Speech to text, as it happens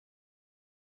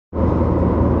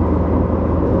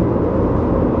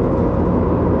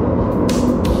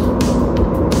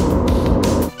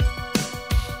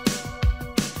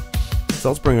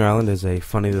Salt Spring Island is a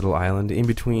funny little island in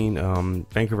between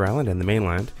Vancouver Island and the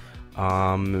mainland.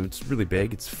 It's really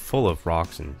big. It's full of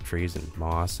rocks and trees and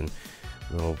moss and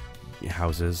little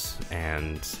houses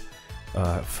and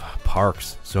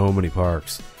parks. So many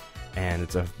parks. And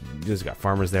it's got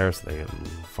farmers there, so they have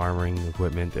farming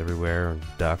equipment everywhere, and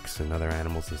ducks and other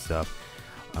animals and stuff.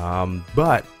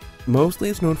 But mostly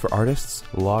it's known for artists.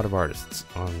 A lot of artists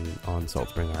on Salt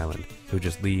Spring Island who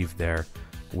just leave their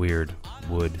weird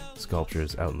wood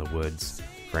sculptures out in the woods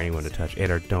for anyone to touch.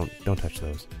 Adar, don't touch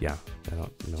those. Yeah, I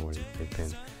don't know where they've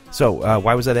been. So,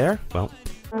 why was I there? Well,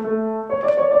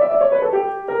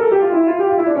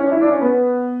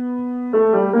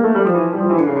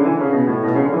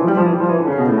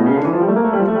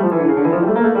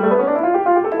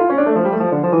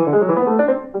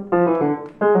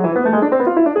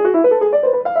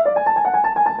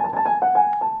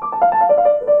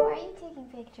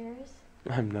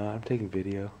 I'm not. I'm taking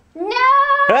video. No!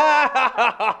 You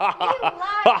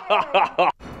liar!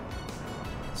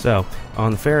 so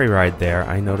on the ferry ride there,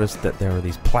 I noticed that there were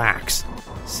these plaques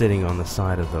sitting on the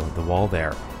side of the wall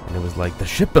there, and it was like the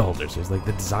shipbuilders, it was like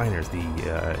the designers, the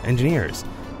engineers.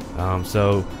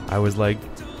 So I was like,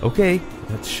 okay,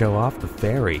 let's show off the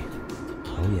ferry.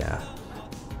 Oh yeah,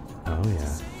 oh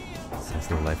yeah. That's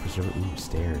the life preserver. Ooh,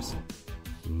 stairs.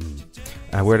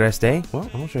 Where did I stay? Well,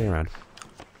 I'll show you around.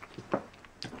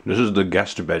 This is the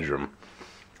guest bedroom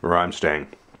where I'm staying.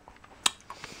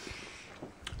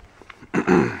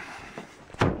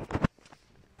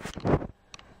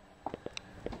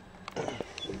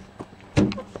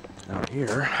 Out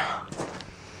here,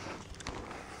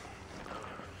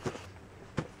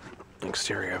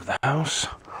 exterior of the house.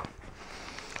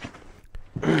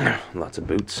 Lots of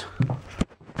boots.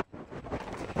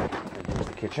 And here's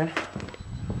the kitchen.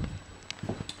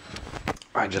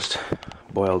 I just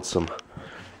boiled some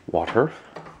water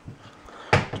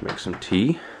to make some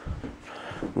tea.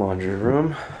 Laundry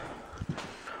room.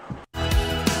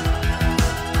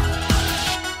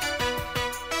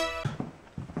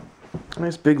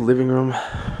 Nice big living room.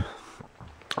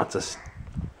 Lots of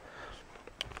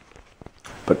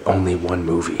but only one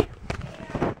movie.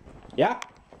 Yeah?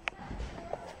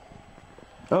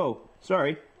 Oh,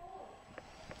 sorry.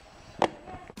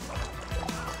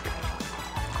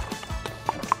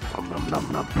 Nom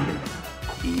nom nom.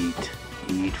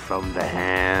 Eat from the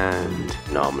hand.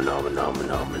 Nom nom nom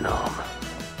nom nom.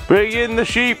 Bring in the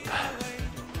sheep.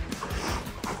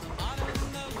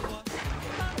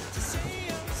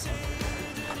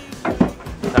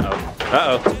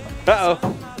 Uh-oh. Uh-oh.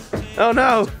 Oh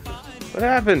no. What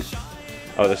happened?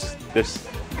 Oh, this.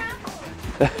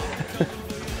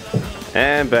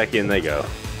 And back in they go.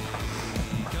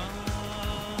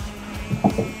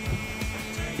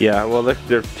 Yeah, well,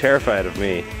 they're terrified of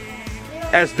me.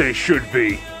 As they should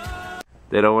be.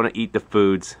 They don't want to eat the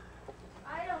foods.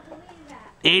 I don't believe that.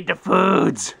 Eat the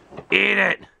foods. Eat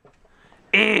it.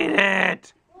 Eat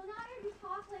it. Well, not if you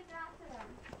talk like that to them.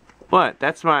 What?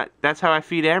 That's how I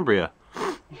feed Ambria.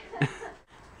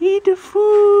 Eat the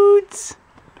foods.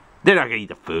 They're not gonna eat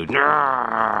the food.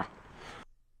 Nah.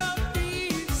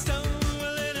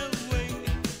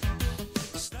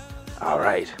 All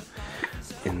right.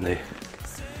 In the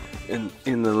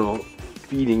little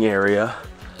feeding area,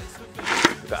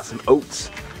 we got some oats.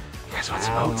 You guys want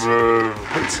some oats?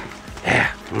 Oats.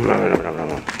 Yeah.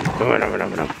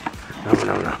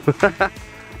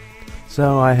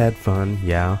 So I had fun,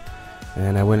 yeah.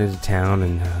 And I went into town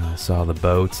and saw the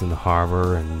boats in the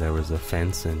harbor, and there was a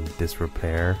fence in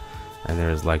disrepair, and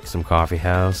there was like some coffee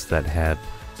house that had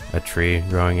a tree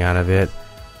growing out of it.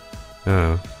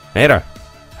 Oh, Ada,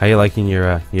 how you liking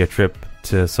your trip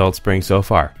to Salt Spring so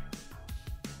far?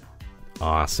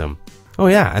 Awesome. Oh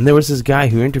yeah, and there was this guy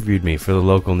who interviewed me for the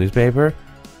local newspaper,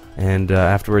 and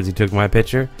afterwards he took my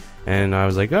picture, and I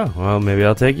was like, oh, well, maybe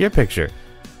I'll take your picture.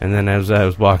 And then as I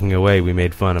was walking away, we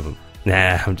made fun of him.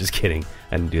 Nah, I'm just kidding.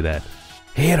 I didn't do that.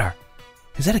 Hey, Adar,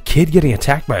 is that a kid getting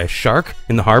attacked by a shark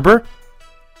in the harbor?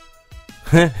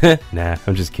 Nah,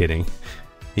 I'm just kidding.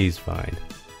 He's fine.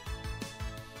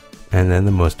 And then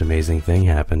the most amazing thing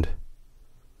happened.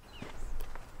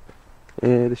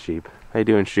 Yeah, the sheep. How you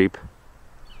doing, sheep?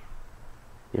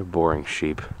 You're boring,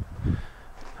 sheep.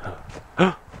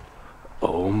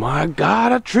 Oh my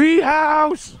God, a tree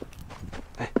house!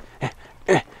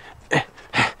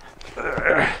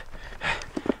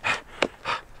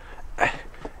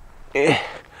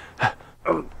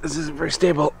 Oh, this isn't very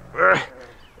stable. I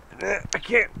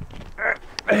can't.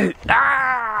 And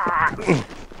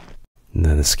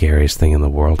then the scariest thing in the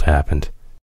world happened.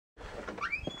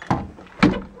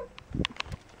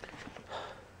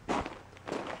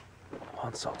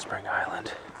 On Salt Spring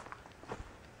Island.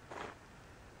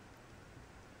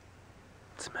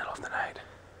 the night.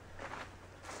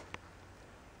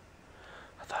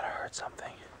 I thought I heard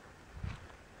something.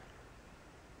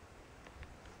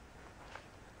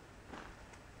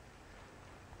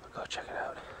 I'll go check it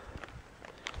out.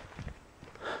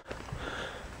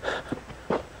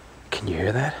 Can you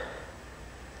hear that?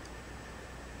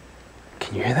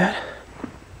 Can you hear that?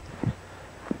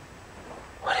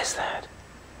 What is that?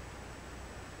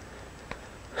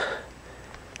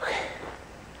 Okay.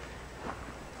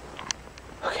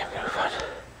 Okay, I'm gonna move on.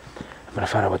 I'm gonna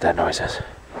find out what that noise is.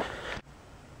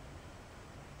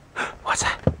 What's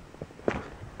that?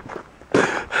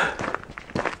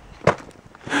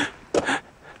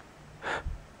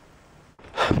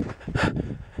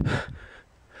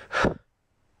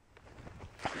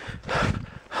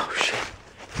 Oh shit.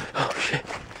 Oh shit.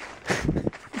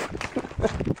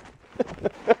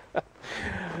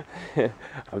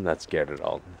 I'm not scared at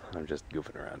all. I'm just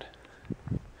goofing around.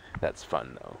 That's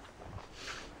fun though.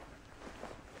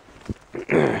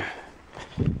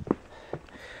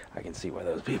 I can see why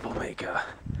those people make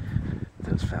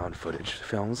those found footage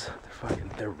films.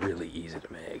 They're really easy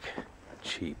to make.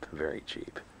 Cheap, very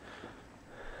cheap.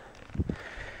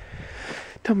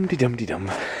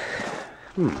 Dum-de-dum-de-dum.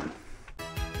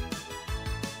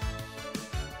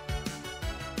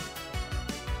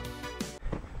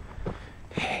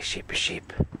 Hey, sheepy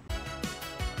sheep.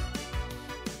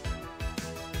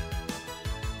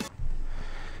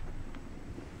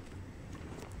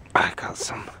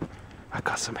 I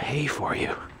got some hay for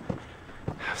you.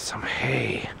 Have some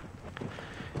hay.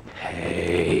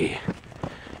 Hay.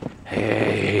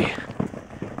 Hay.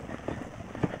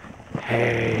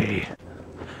 Hay.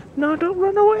 No, don't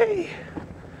run away.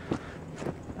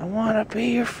 I want to be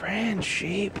your friend,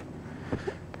 sheep.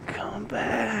 Come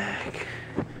back.